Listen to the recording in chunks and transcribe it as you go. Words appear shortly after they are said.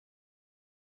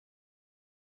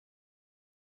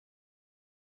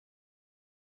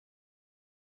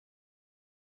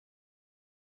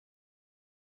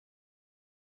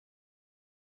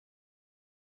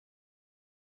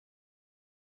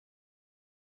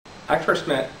I first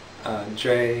met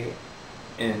Jay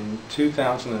in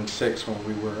 2006 when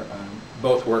we were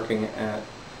both working at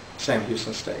Sam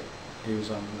Houston State. He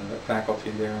was on the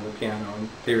faculty there on the piano and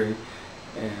theory,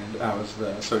 and I was the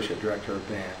associate director of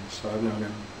band. So I've known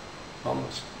him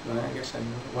almost, I guess I knew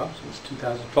him well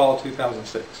since fall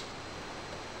 2006.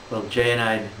 Well, Jay and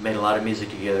I made a lot of music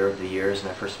together over the years, and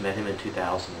I first met him in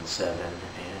 2007, and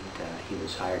he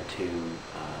was hired to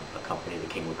accompany the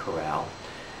Kingwood Chorale.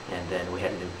 And then we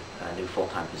had a new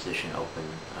full-time position open,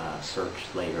 search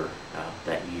later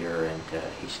that year, and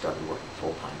he started working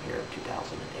full-time here in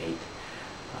 2008.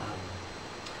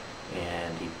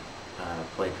 And he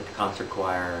played for the concert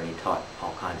choir, and he taught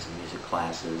all kinds of music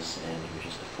classes, and he was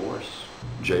just a force.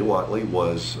 Jay Whatley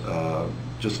was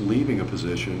just leaving a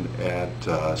position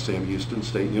at Sam Houston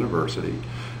State University,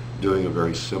 doing a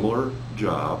very similar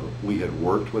job. We had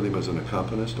worked with him as an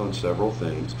accompanist on several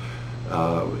things.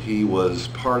 He was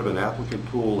part of an applicant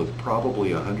pool of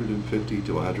probably 150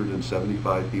 to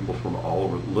 175 people from all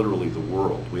over, literally the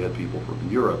world. We had people from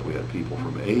Europe, we had people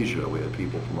from Asia, we had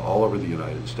people from all over the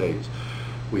United States.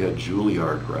 We had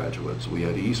Juilliard graduates, we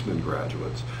had Eastman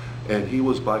graduates, and he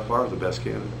was by far the best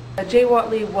candidate. Jay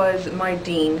Whatley was my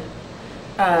dean.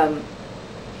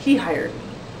 He hired me.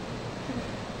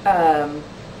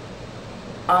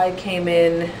 I came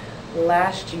in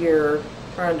last year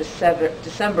around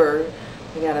December.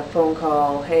 We got a phone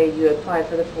call, hey, you applied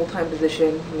for the full-time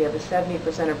position. We have a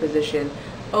 70% position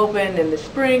open in the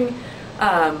spring.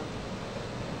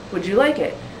 Would you like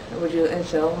it? And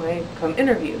so I come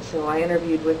interview. So I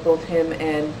interviewed with both him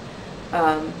and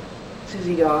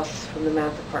Susie Goss from the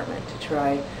math department to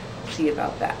try to see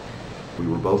about that. We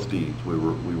were both deans. We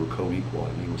were co-equal,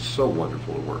 and he was so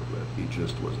wonderful to work with. He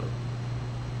just was a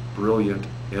brilliant,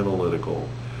 analytical,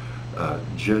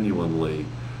 genuinely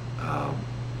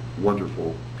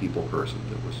wonderful people person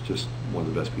that was just one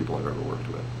of the best people I've ever worked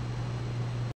with.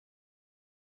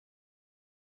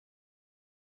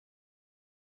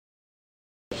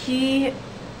 He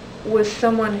was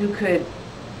someone who could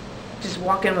just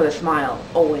walk in with a smile,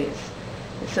 always.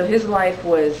 And so his life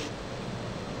was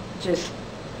just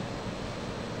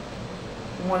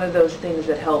one of those things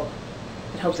that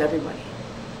helps everybody.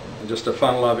 Just a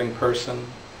fun-loving person,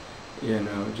 you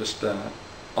know, just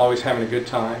always having a good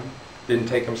time. Didn't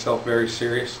take himself very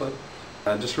seriously.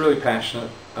 Just really passionate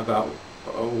about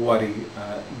what he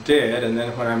did. And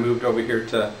then when I moved over here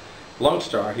to Lone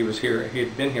Star, he was here. He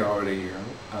had been here already a year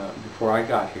before I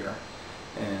got here,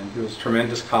 and he was a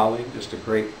tremendous colleague, just a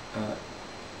great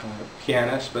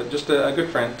pianist, but just a good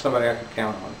friend, somebody I could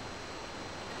count on.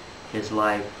 His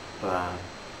life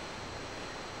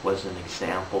was an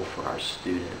example for our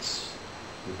students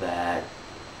that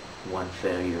one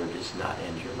failure does not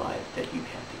end your life, that you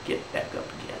have to get back up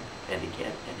again and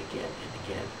again and again and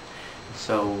again.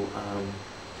 So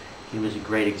he was a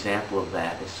great example of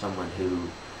that as someone who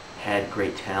had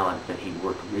great talent, but he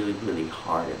worked really, really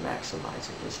hard at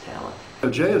maximizing his talent.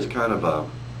 Jay is kind of a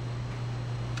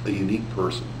unique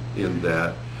person in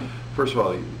that, first of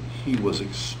all, he was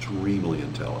extremely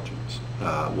intelligent.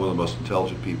 One of the most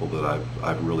intelligent people that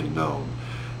I've really known.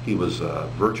 He was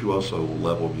a virtuoso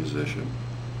level musician.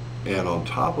 And on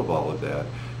top of all of that,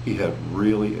 he had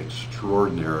really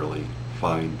extraordinarily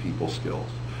fine people skills.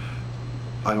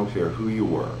 I don't care who you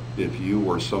were. If you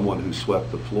were someone who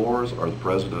swept the floors, or the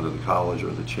president of the college,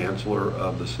 or the chancellor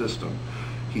of the system,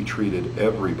 he treated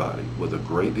everybody with a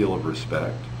great deal of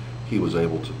respect. He was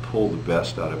able to pull the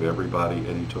best out of everybody,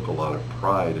 and he took a lot of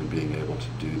pride in being able to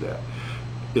do that.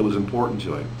 It was important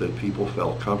to him that people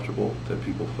felt comfortable, that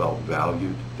people felt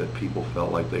valued, that people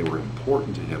felt like they were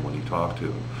important to him when he talked to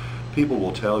them. People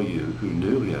will tell you who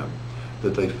knew him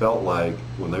that they felt like,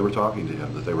 when they were talking to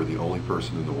him, that they were the only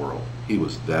person in the world. He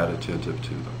was that attentive to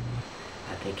them.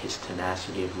 I think his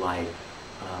tenacity of life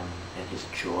and his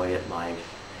joy at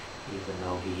life, even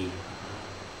though he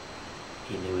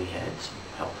knew he had some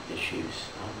health issues,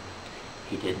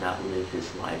 he did not live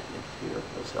his life in fear of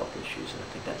those health issues, and I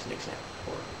think that's an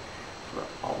example for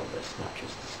all of us, not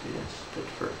just the students, but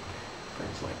for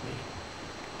friends like me.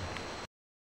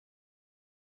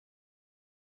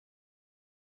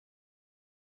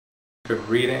 Could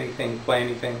read anything, play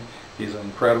anything. He's an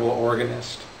incredible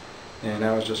organist, and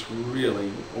I was just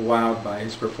really wowed by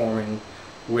his performing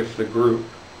with the group,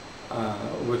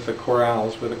 with the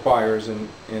chorales, with the choirs in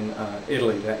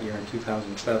Italy that year in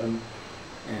 2007.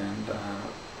 And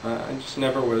I just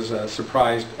never was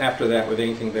surprised after that with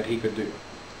anything that he could do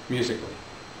musically.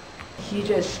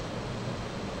 It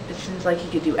seems like he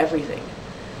could do everything.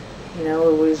 You know,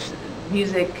 it was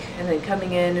music, and then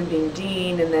coming in and being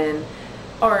dean, and then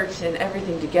art, and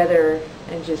everything together,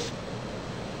 and just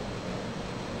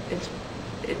it's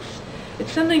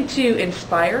it's something to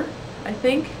inspire, I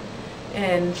think,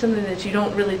 and something that you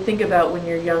don't really think about when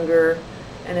you're younger,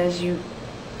 and as you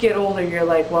get older you're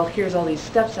like, well, here's all these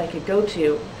steps I could go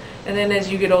to, and then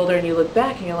as you get older and you look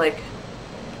back and you're like,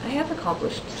 I have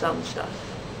accomplished some stuff.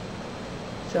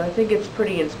 So I think it's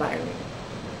pretty inspiring.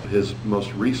 His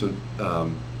most recent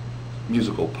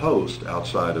musical post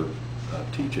outside of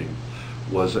teaching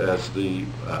was as the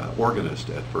organist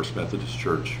at First Methodist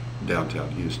Church downtown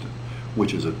Houston,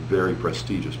 which is a very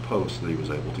prestigious post that he was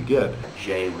able to get.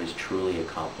 Jay was truly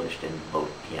accomplished in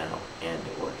both piano and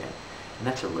organ, and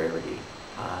that's a rarity.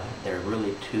 They're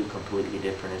really two completely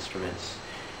different instruments.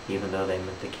 Even though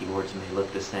the keyboards may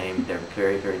look the same, they're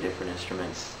very, very different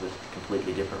instruments with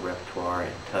completely different repertoire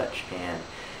and touch, and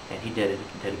he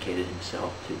dedicated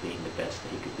himself to being the best that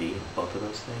he could be in both of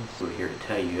those things. We're here to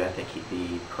tell you, I think he'd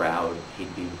be proud,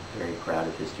 he'd be very proud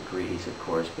of his degrees, of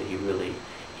course, but he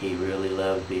really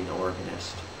loved being an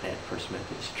organist at First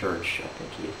Methodist Church. I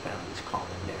think he had found his calling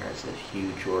there as a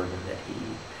huge organ that he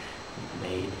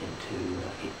made into,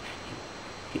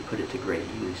 he put it to great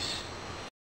use.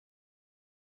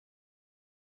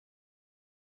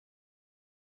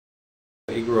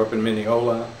 He grew up in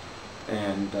Mineola,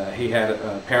 and he had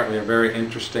apparently a very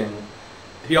interesting,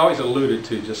 he always alluded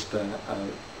to just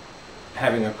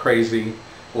having a crazy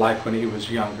life when he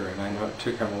was younger, and I know it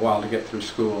took him a while to get through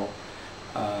school,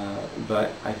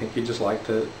 but I think he just liked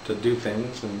to do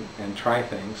things and try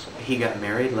things. He got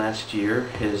married last year.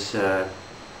 His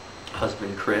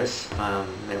husband Chris,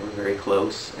 they were very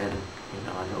close, and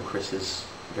I know Chris is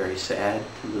very sad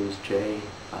to lose Jay.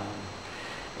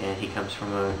 And he comes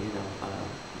from a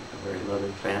very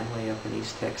loving family up in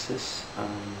East Texas.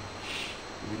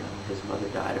 His mother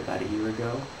died about a year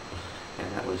ago,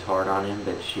 and that was hard on him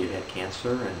that she had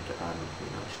cancer, and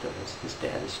still his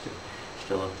dad is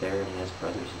still up there, and he has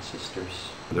brothers and sisters.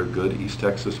 They're good East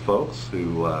Texas folks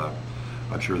who,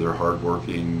 I'm sure they're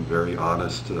hardworking, very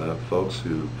honest folks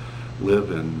who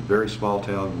live in very small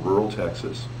town, rural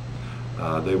Texas.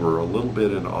 They were a little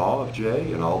bit in awe of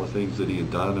Jay and all the things that he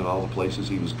had done and all the places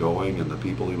he was going and the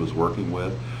people he was working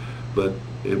with, but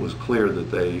it was clear that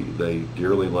they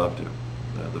dearly loved him.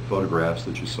 The photographs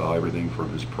that you saw, everything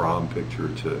from his prom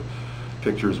picture to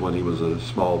pictures when he was a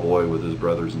small boy with his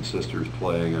brothers and sisters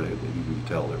playing, and you could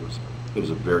tell it was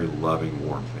a very loving,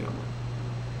 warm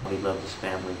family. He loved his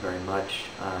family very much,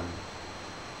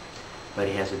 but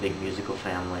he has a big musical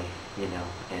family, and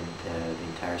the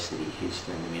entire city of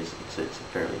Houston, it's a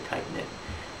fairly tight-knit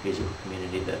musical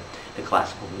community. The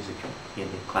classical music,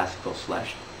 classical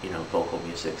slash, vocal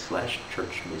music slash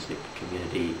church music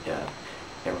community,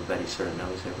 everybody sort of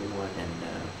knows everyone, and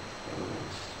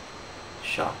everyone's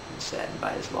shocked and saddened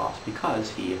by his loss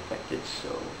because he affected so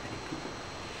many people.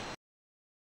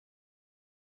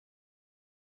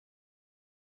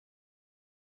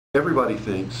 Everybody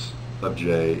thinks of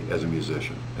Jay as a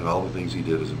musician and all the things he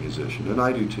did as a musician, and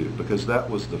I do too, because that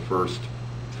was the first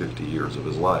 50 years of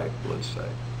his life, let's say.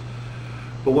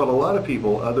 But what a lot of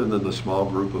people, other than the small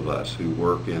group of us who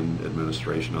work in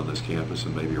administration on this campus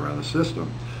and maybe around the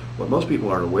system, what most people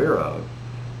aren't aware of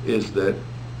is that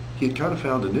he had kind of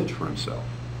found a niche for himself.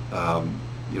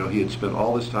 He had spent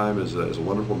all this time as a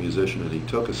wonderful musician, and he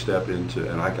took a step into,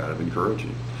 and I kind of encourage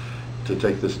him, to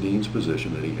take this dean's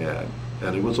position that he had.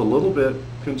 And he was a little bit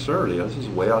concerned. This is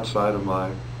way outside of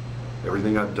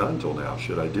everything I've done till now.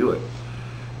 Should I do it?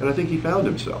 And I think he found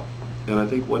himself. And I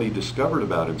think what he discovered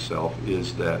about himself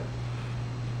is that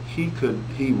he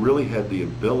really had the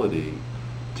ability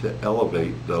to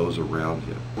elevate those around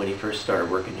him. When he first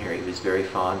started working here, he was very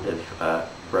fond of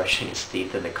brushing his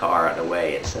teeth in the car on the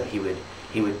way, and so he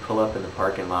would pull up in the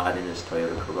parking lot in his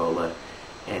Toyota Corolla,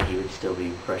 and he would still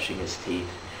be brushing his teeth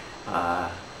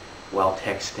while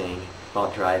texting,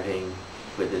 while driving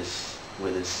with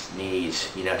his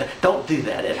knees. Don't do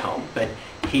that at home. But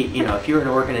if you're an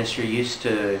organist, you're used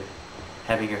to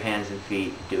having your hands and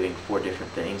feet doing 4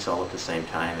 different things all at the same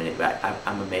time, and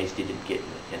I'm amazed he didn't get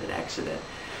in an accident.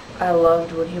 I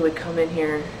loved when he would come in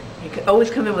here. He could always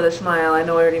come in with a smile. I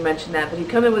know I already mentioned that, but he'd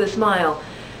come in with a smile,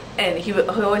 and he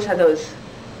always had those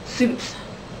suits.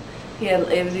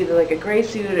 It was either like a gray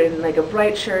suit and like a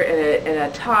bright shirt and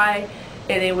a tie,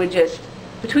 and it would just,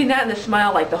 between that and the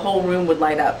smile, like the whole room would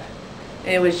light up.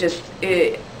 And it was just,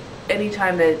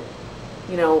 anytime that,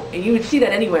 you would see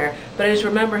that anywhere, but I just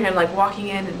remember him like walking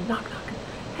in and knock,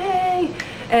 hey,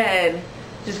 and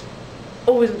just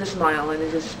always with a smile, and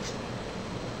it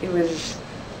was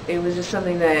just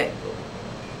something that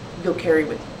you'll carry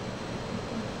with you.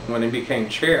 When he became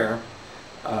chair,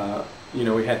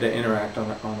 we had to interact on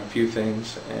a few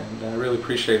things, and I really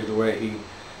appreciated the way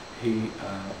he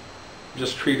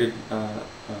just treated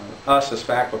us as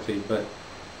faculty, but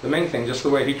the main thing, just the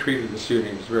way he treated the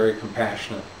student, he was very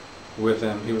compassionate with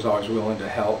them. He was always willing to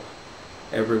help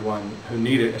everyone who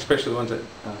needed, especially the ones that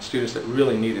students that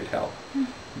really needed help.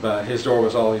 But his door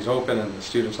was always open, and the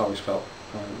students always felt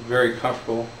very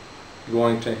comfortable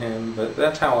going to him. But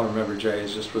that's how I remember Jay,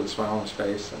 is just with a smile on his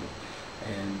face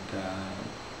and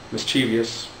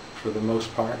mischievous for the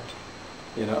most part,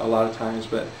 you know, a lot of times.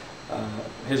 But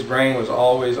his brain was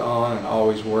always on and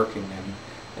always working,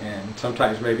 and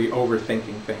sometimes maybe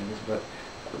overthinking things. But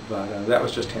that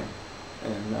was just him,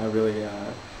 and I really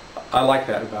I like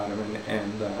that about him,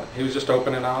 and he was just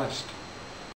open and honest.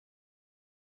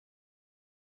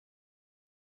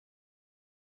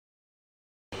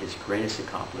 His greatest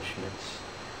accomplishments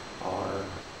are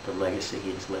the legacy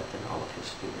he has left in all of his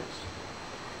students.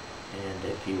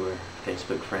 And if you were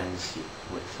Facebook friends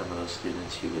with some of those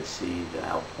students, you would see the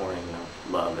outpouring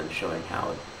of love and showing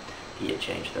how he had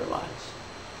changed their lives.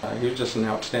 He was just an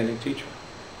outstanding teacher,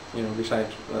 you know,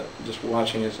 besides just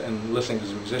watching his and listening to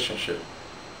his musicianship.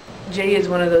 Jay is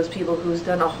one of those people who's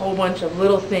done a whole bunch of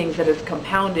little things that has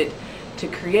compounded to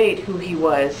create who he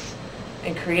was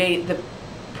and create the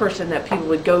person that people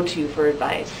would go to for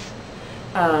advice.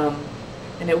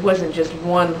 And it wasn't just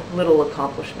one little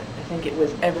accomplishment. I think it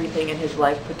was everything in his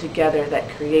life put together that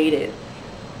created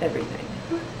everything.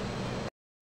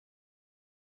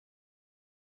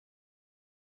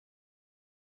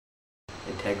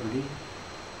 Integrity.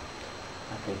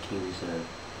 I think he was a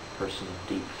person of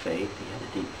deep faith. He had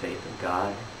a deep faith in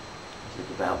God. He was a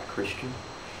devout Christian.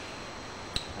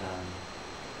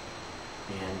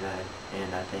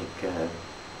 And I think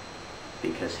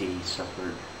because he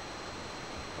suffered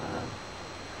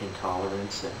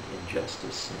intolerance and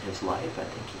injustice in his life, I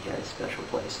think he had a special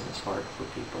place in his heart for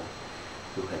people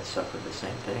who had suffered the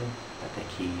same thing. I think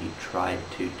he tried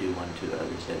to do unto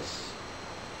others as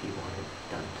he wanted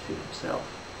done to himself,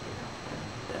 you know,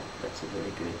 and that's a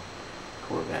very good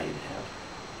core value to have.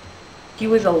 He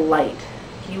was a light.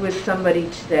 He was somebody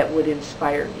that would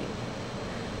inspire you,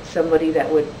 somebody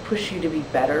that would push you to be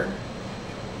better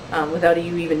without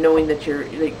you even knowing that you're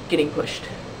getting pushed.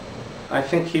 I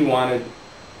think he wanted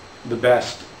the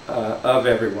best of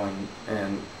everyone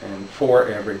and for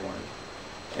everyone,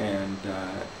 and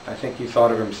I think he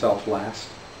thought of himself last,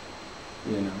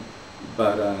 you know.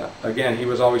 But again, he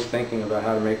was always thinking about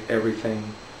how to make everything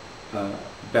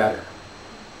better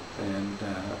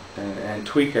and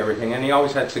tweak everything, and he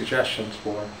always had suggestions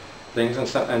for things, and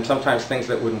sometimes things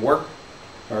that wouldn't work,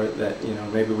 or that, you know,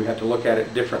 maybe we had to look at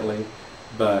it differently.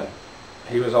 But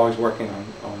he was always working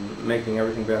on making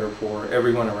everything better for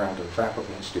everyone around him,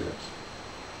 faculty and students.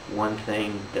 One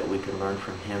thing that we could learn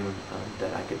from him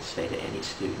that I could say to any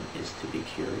student is to be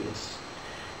curious.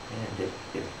 And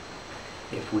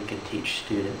if we can teach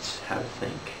students how to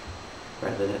think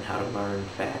rather than how to learn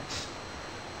facts,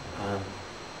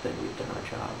 then we've done our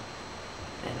job.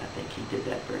 And I think he did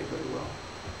that very, very well.